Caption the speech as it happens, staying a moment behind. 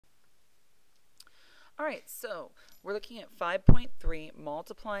All right, so we're looking at 5.3,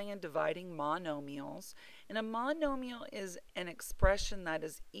 multiplying and dividing monomials. And a monomial is an expression that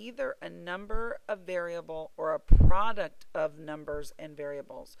is either a number, a variable, or a product of numbers and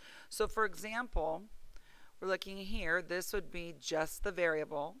variables. So for example, we're looking here, this would be just the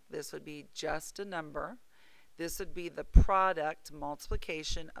variable, this would be just a number, this would be the product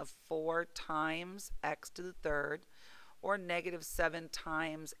multiplication of 4 times x to the third, or negative 7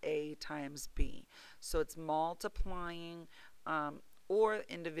 times a times b. So it's multiplying or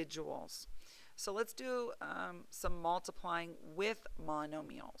individuals. So let's do some multiplying with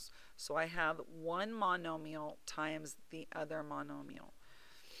monomials. So I have one monomial times the other monomial.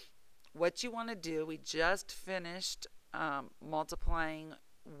 What you want to do, we just finished multiplying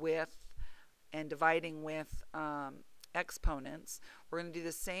with and dividing with exponents. We're going to do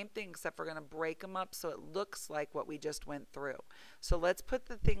the same thing, except we're going to break them up so it looks like what we just went through. So let's put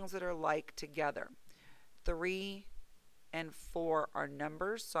the things that are like together. 3 and 4 are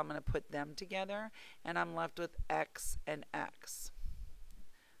numbers, so I'm going to put them together, and I'm left with x and x.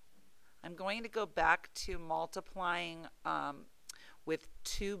 I'm going to go back to multiplying with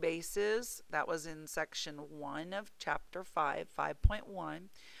 2 bases. That was in section 1 of chapter 5, 5.1.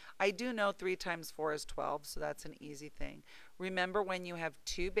 I do know 3 times 4 is 12, so that's an easy thing. Remember when you have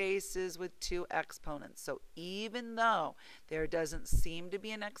 2 bases with 2 exponents. So even though there doesn't seem to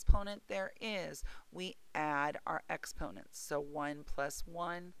be an exponent, there is. We add our exponents. So 1 plus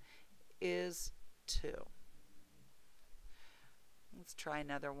 1 is 2. Let's try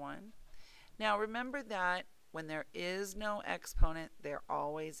another one. Now remember that when there is no exponent, there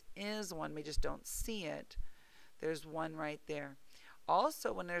always is one. We just don't see it. There's one right there.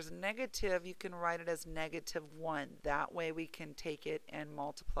 Also, when there's negative, you can write it as negative 1. That way we can take it and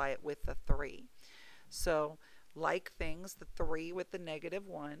multiply it with the 3. So, like things, the 3 with the negative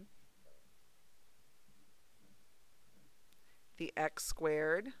 1, the x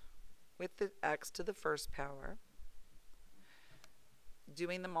squared with the x to the first power,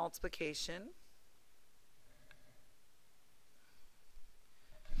 doing the multiplication,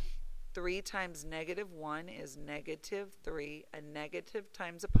 3 times negative 1 is negative 3. A negative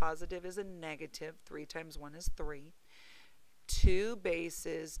times a positive is a negative. 3 times 1 is 3. 2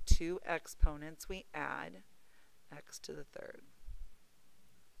 bases, 2 exponents, we add x to the third.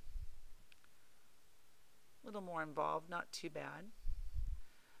 A little more involved, not too bad.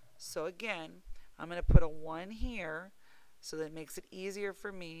 So again, I'm going to put a 1 here so that it makes it easier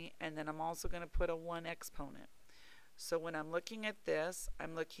for me, and then I'm also going to put a 1 exponent. So when I'm looking at this,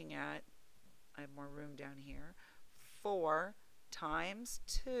 I'm looking at, I have more room down here, 4 times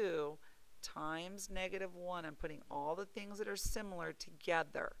 2 times negative 1. I'm putting all the things that are similar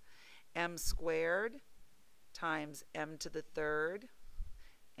together. M squared times m to the third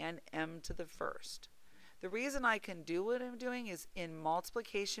and m to the first. The reason I can do what I'm doing is in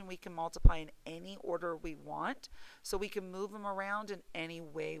multiplication, we can multiply in any order we want. So we can move them around in any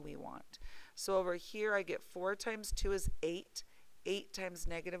way we want. So over here I get 4 times 2 is 8. 8 times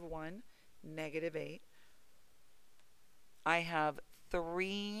negative 1, negative 8. I have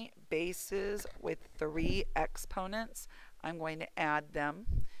 3 bases with 3 exponents. I'm going to add them.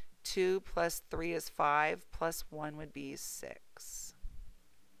 2 plus 3 is 5, plus 1 would be 6.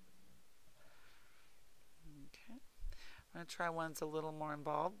 Okay. I'm going to try one that's a little more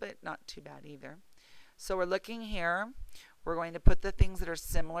involved, but not too bad either. So we're looking here. We're going to put the things that are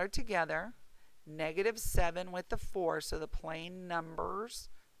similar together. Negative 7 with the 4, so the plain numbers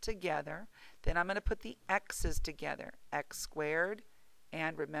together. Then I'm going to put the x's together. X squared,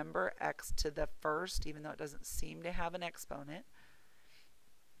 and remember x to the first, even though it doesn't seem to have an exponent.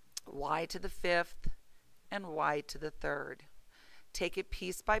 Y to the fifth, and y to the third. Take it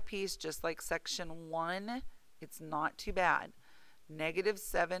piece by piece, just like section 1. It's not too bad. Negative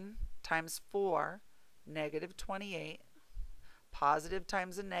 7 times 4, negative 28. Positive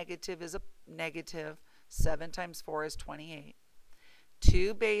times a negative is a negative. 7 times 4 is 28.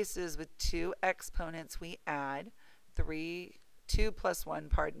 2 bases with 2 exponents we add. 2 plus 1,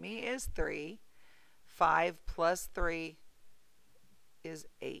 pardon me, is 3. 5 plus 3 is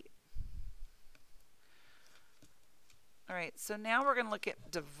 8. All right, so now we're going to look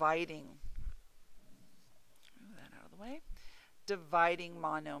at dividing. Move that out of the way. Dividing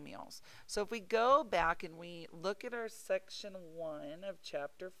monomials. So if we go back and we look at our section 1 of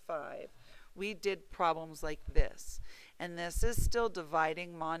chapter 5, we did problems like this. And this is still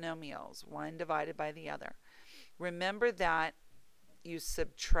dividing monomials, one divided by the other. Remember that you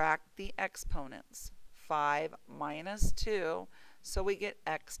subtract the exponents. 5 minus 2, so we get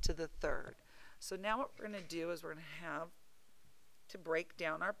x to the third. So now what we're going to do is we're going to have to break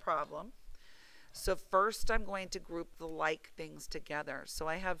down our problem. So first I'm going to group the like things together. So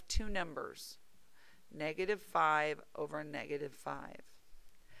I have two numbers, -5 over -5.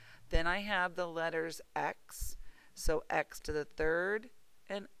 Then I have the letters x, so x to the third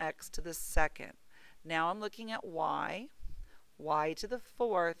and x to the second. Now I'm looking at y to the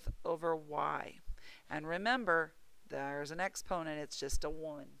fourth over y. And remember, there's an exponent, it's just a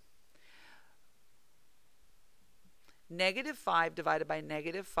 1. -5 divided by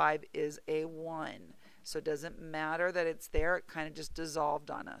 -5 is a 1. So it doesn't matter that it's there, it kind of just dissolved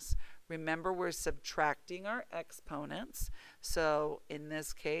on us. Remember, we're subtracting our exponents. So in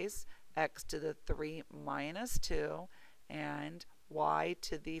this case, x to the 3 minus 2 and y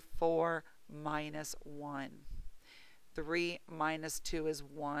to the 4 minus 1. 3 minus 2 is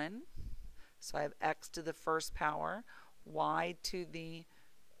 1. So I have x to the first power, y to the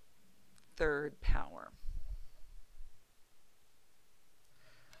third power.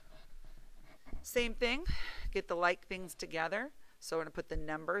 Same thing, get the like things together. So we're going to put the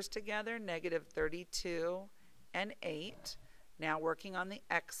numbers together, -32 and 8. Now working on the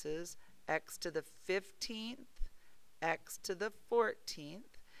x's, x to the 15th, x to the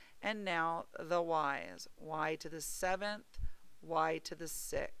 14th, and now the y's, y to the 7th, y to the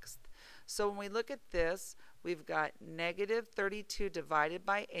 6th. So when we look at this, we've got -32 divided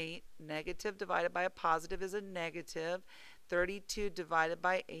by 8. Negative divided by a positive is a negative. 32 divided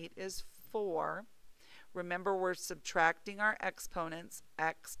by 8 is 4. Remember, we're subtracting our exponents,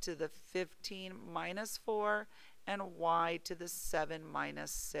 x to the 15 minus 4 and y to the 7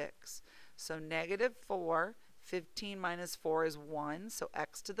 minus 6. So -4, 15 minus 4 is 1, so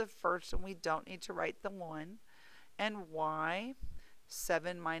x to the first, and we don't need to write the 1. And y,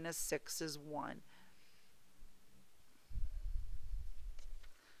 7 minus 6 is 1.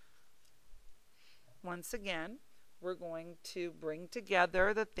 Once again, we're going to bring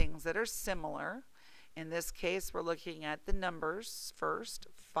together the things that are similar. In this case, we're looking at the numbers first,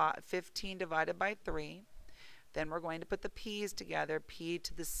 15 divided by 3. Then we're going to put the p's together, p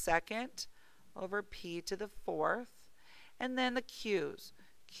to the second over p to the fourth. And then the q's,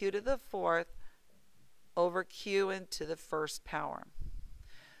 q to the fourth over q into the first power.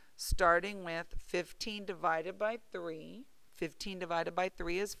 Starting with 15 divided by 3. 15 divided by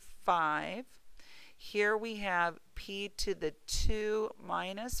 3 is 5. Here we have p to the 2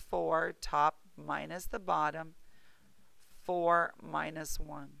 minus 4, top minus the bottom, 4 minus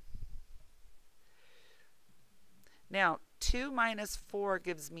 1. Now, 2 minus 4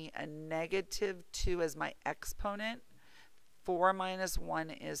 gives me a -2 as my exponent. 4 minus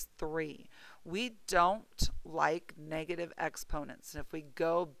 1 is 3. We don't like negative exponents. If we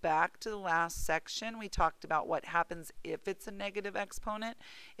go back to the last section, we talked about what happens if it's a negative exponent.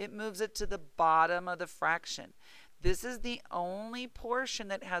 It moves it to the bottom of the fraction. This is the only portion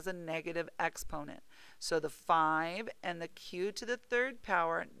that has a negative exponent. So the 5 and the q to the third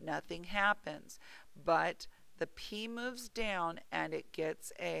power, nothing happens. But the p moves down and it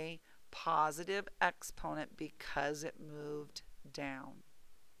gets a positive exponent because it moved down.